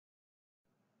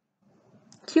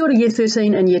Kia ora Year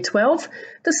 13 and Year 12.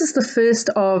 This is the first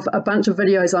of a bunch of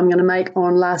videos I'm going to make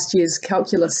on last year's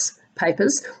calculus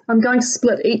papers. I'm going to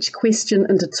split each question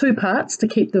into two parts to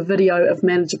keep the video of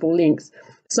manageable length.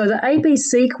 So the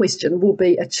ABC question will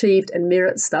be achieved and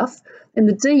merit stuff, and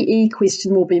the DE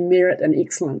question will be merit and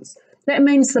excellence. That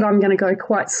means that I'm going to go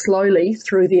quite slowly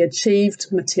through the achieved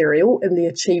material in the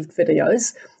achieved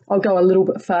videos. I'll go a little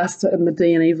bit faster in the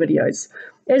D and E videos.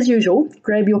 As usual,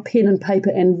 grab your pen and paper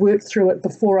and work through it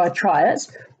before I try it,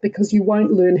 because you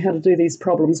won't learn how to do these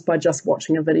problems by just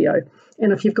watching a video.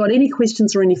 And if you've got any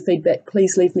questions or any feedback,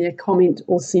 please leave me a comment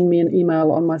or send me an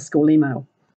email on my school email.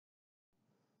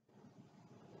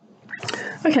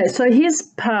 Okay, so here's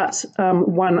part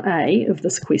 1A of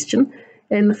this question.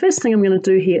 And the first thing I'm going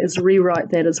to do here is rewrite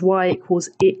that as y equals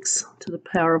x to the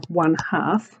power of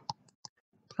 1/2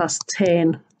 plus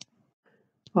tan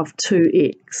of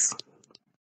 2x.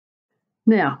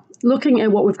 Now, looking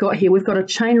at what we've got here, we've got a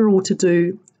chain rule to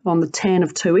do on the tan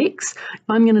of 2x.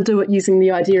 I'm going to do it using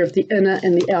the idea of the inner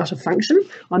and the outer function.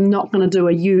 I'm not going to do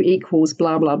a u equals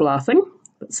blah, blah, blah thing,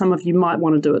 but some of you might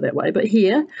want to do it that way. But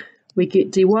here we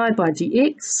get dy by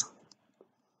dx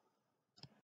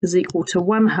is equal to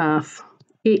 1/2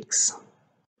 x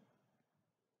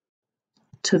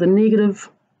to the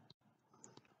negative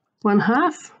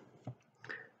 1/2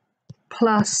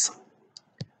 plus,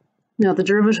 now the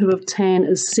derivative of tan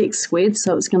is sec squared,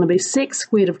 so it's going to be sec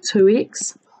squared of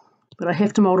 2x, but I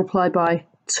have to multiply by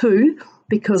 2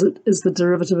 because it is the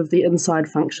derivative of the inside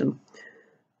function.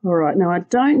 All right, now I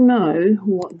don't know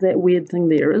what that weird thing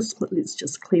there is, but let's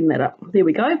just clean that up. There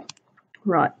we go.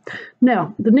 Right,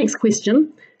 now the next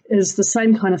question is the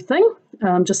same kind of thing,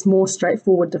 just more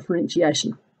straightforward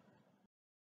differentiation.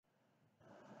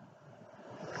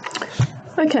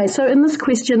 Okay, so in this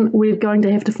question, we're going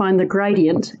to have to find the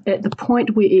gradient at the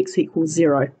point where x equals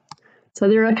 0. So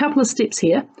there are a couple of steps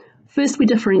here. First, we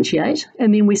differentiate,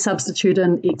 and then we substitute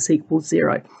in x equals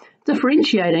 0.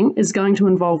 Differentiating is going to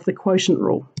involve the quotient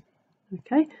rule.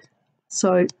 Okay,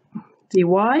 so dy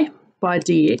by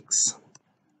dx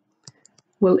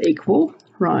will equal,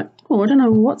 right, oh, I don't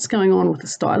know what's going on with the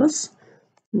stylus.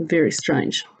 Very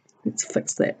strange. Let's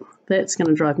fix that. That's going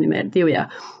to drive me mad. There we are.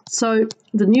 So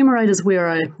the numerator is where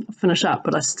I finish up,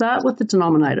 but I start with the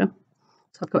denominator.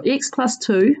 So I've got x plus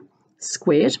 2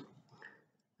 squared.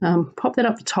 Pop that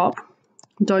up the top.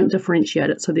 Don't differentiate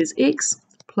it. So there's x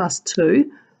plus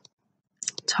 2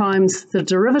 times the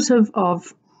derivative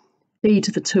of e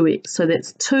to the 2x. So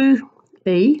that's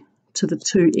 2e to the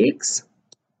 2x.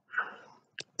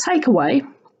 Take away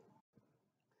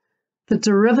the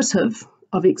derivative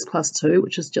of x plus 2,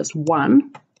 which is just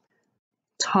 1,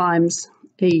 times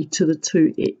e to the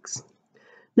 2x.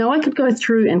 Now I could go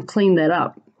through and clean that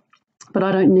up, but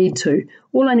I don't need to.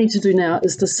 All I need to do now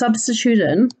is to substitute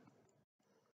in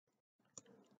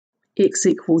x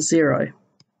equals 0.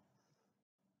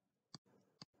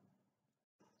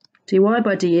 dy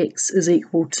by dx is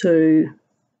equal to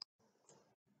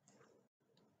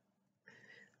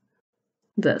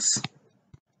this.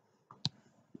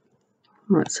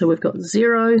 Right, so we've got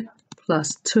 0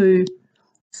 plus 2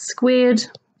 squared,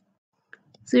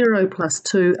 0 plus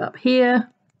 2 up here,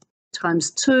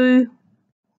 times 2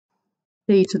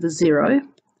 e to the 0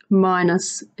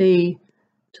 minus e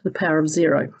to the power of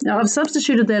 0. Now I've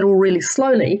substituted that all really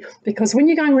slowly because when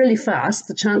you're going really fast,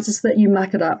 the chances that you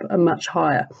muck it up are much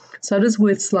higher. So it is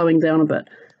worth slowing down a bit.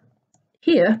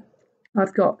 Here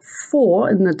I've got 4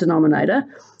 in the denominator,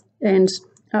 and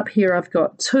up here I've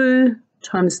got 2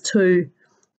 times 2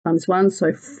 times 1,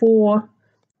 so 4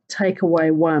 take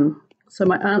away 1. So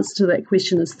my answer to that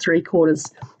question is 3/4.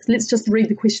 So let's just read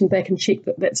the question back and check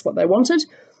that that's what they wanted.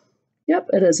 Yep,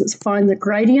 it is. It's find the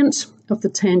gradient of the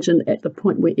tangent at the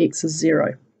point where x is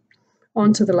 0.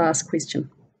 On to the last question.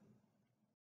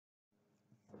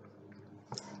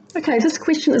 Okay, this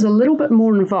question is a little bit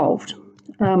more involved.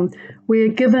 We're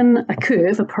given a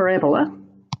curve, a parabola,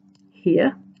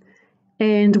 here,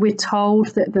 and we're told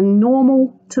that the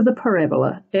normal to the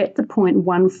parabola at the point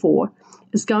 1, 4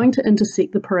 is going to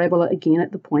intersect the parabola again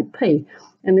at the point P.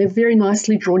 And they've very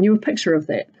nicely drawn you a picture of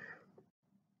that.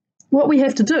 What we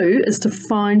have to do is to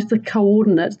find the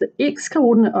coordinate, the x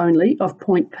coordinate only, of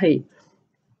point P.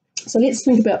 So let's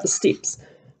think about the steps.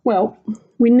 Well,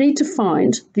 we need to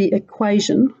find the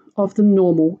equation of the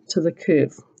normal to the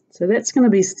curve. So that's going to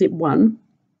be step 1,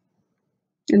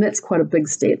 and that's quite a big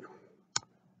step.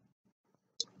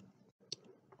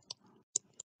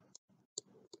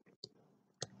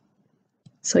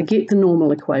 So get the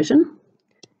normal equation,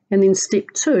 and then step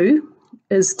 2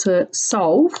 is to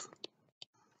solve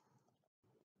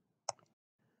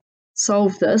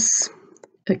this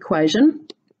equation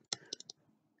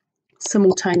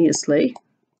simultaneously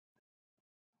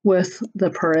with the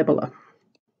parabola.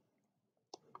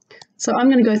 So I'm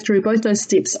going to go through both those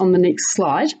steps on the next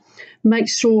slide. Make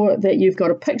sure that you've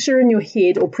got a picture in your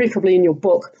head, or preferably in your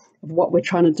book, of what we're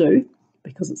trying to do,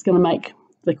 because it's going to make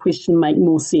the question make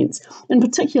more sense. In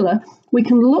particular, we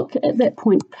can look at that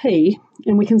point P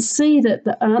and we can see that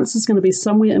the answer is going to be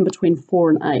somewhere in between 4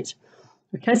 and 8.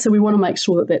 Okay, so we want to make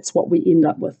sure that that's what we end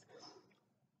up with.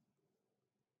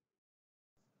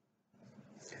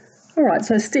 All right,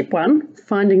 so step 1,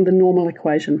 finding the normal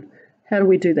equation. How do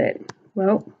we do that?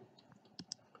 Well,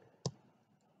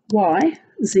 y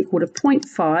is equal to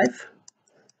 0.5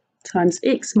 times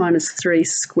x minus 3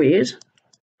 squared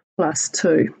plus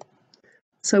 2.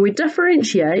 So we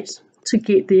differentiate to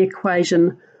get the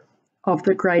equation of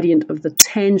the gradient of the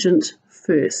tangent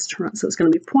first. Right? So it's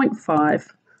going to be 0.5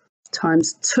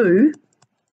 times 2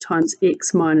 times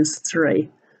x minus 3,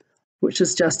 which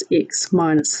is just x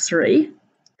minus 3.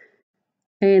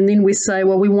 And then we say,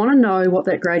 well, we want to know what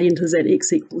that gradient is at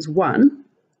x equals 1.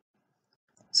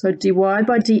 So dy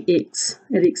by dx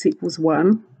at x equals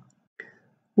 1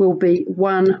 will be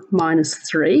 1 minus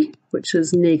 3, which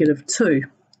is negative 2.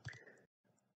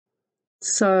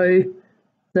 So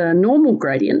the normal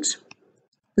gradient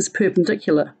is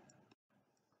perpendicular.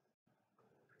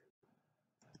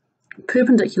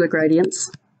 Perpendicular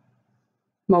gradients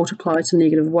multiply to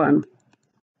negative 1.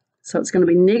 So it's going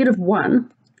to be negative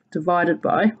 1 divided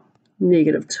by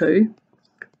negative 2,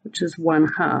 which is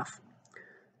 1/2.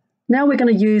 Now we're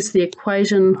going to use the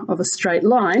equation of a straight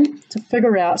line to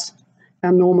figure out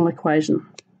our normal equation.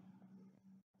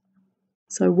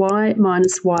 So y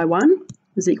minus y1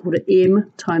 is equal to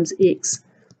m times x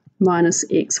minus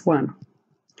x1.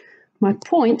 My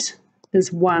point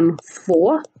is 1,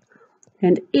 4,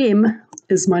 and m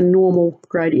is my normal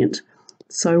gradient.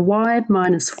 So y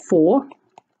minus 4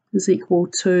 is equal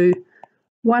to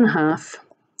 1/2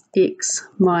 x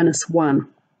minus 1.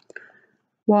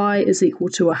 Y is equal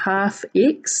to 1/2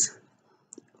 x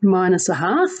minus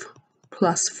 1/2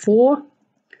 plus 4,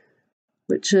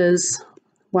 which is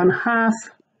 1/2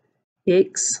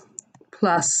 x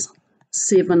plus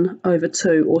 7 over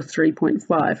 2, or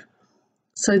 3.5.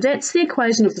 So that's the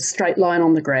equation of the straight line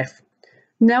on the graph.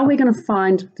 Now we're going to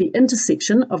find the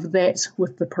intersection of that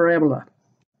with the parabola.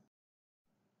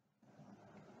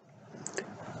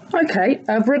 Okay,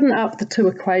 I've written up the two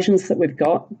equations that we've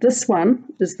got. This one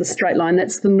is the straight line,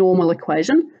 that's the normal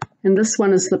equation, and this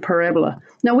one is the parabola.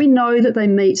 Now we know that they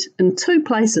meet in two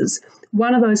places.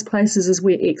 One of those places is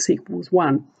where x equals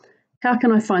 1. How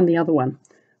can I find the other one?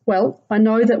 Well, I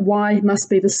know that y must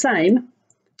be the same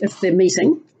if they're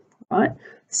meeting, right?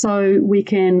 So we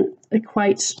can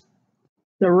equate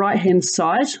the right-hand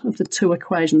side of the two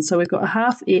equations. So we've got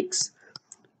 1/2 x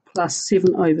plus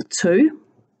 7 over 2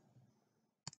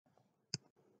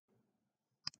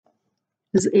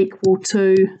 is equal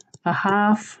to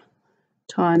 1/2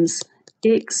 times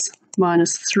x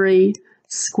minus 3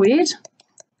 squared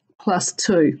plus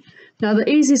 2. Now the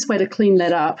easiest way to clean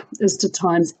that up is to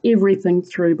times everything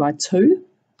through by 2.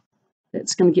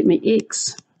 That's going to get me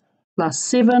x plus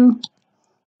 7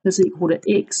 is equal to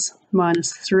x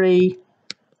minus 3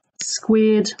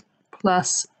 squared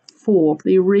plus 4.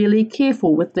 Be really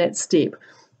careful with that step.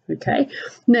 Okay,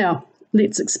 now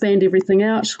let's expand everything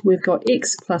out. We've got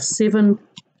x plus 7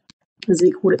 is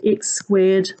equal to x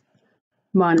squared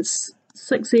minus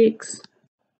 6x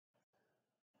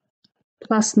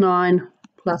plus 9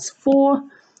 plus 4.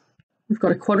 We've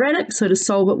got a quadratic, so to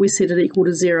solve it we set it equal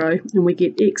to 0, and we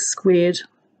get x squared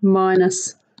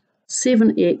minus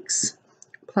 7x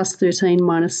plus 13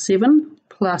 minus 7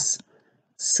 plus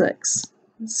 6.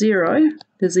 0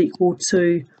 is equal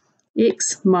to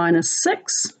x minus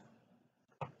 6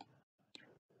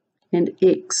 and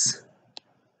x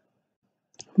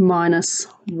minus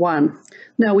 1.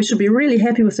 Now we should be really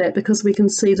happy with that because we can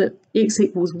see that x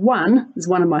equals 1 is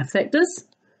one of my factors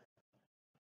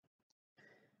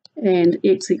and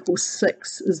x equals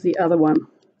 6 is the other one.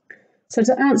 So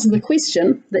to answer the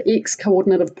question, the x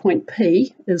coordinate of point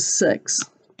P is 6.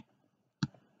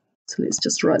 So let's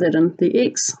just write that in. The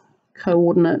x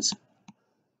coordinate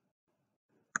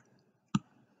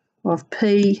of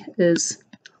P is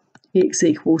x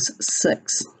equals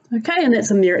 6. Okay, and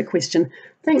that's a merit question.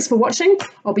 Thanks for watching.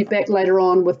 I'll be back later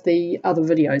on with the other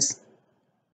videos.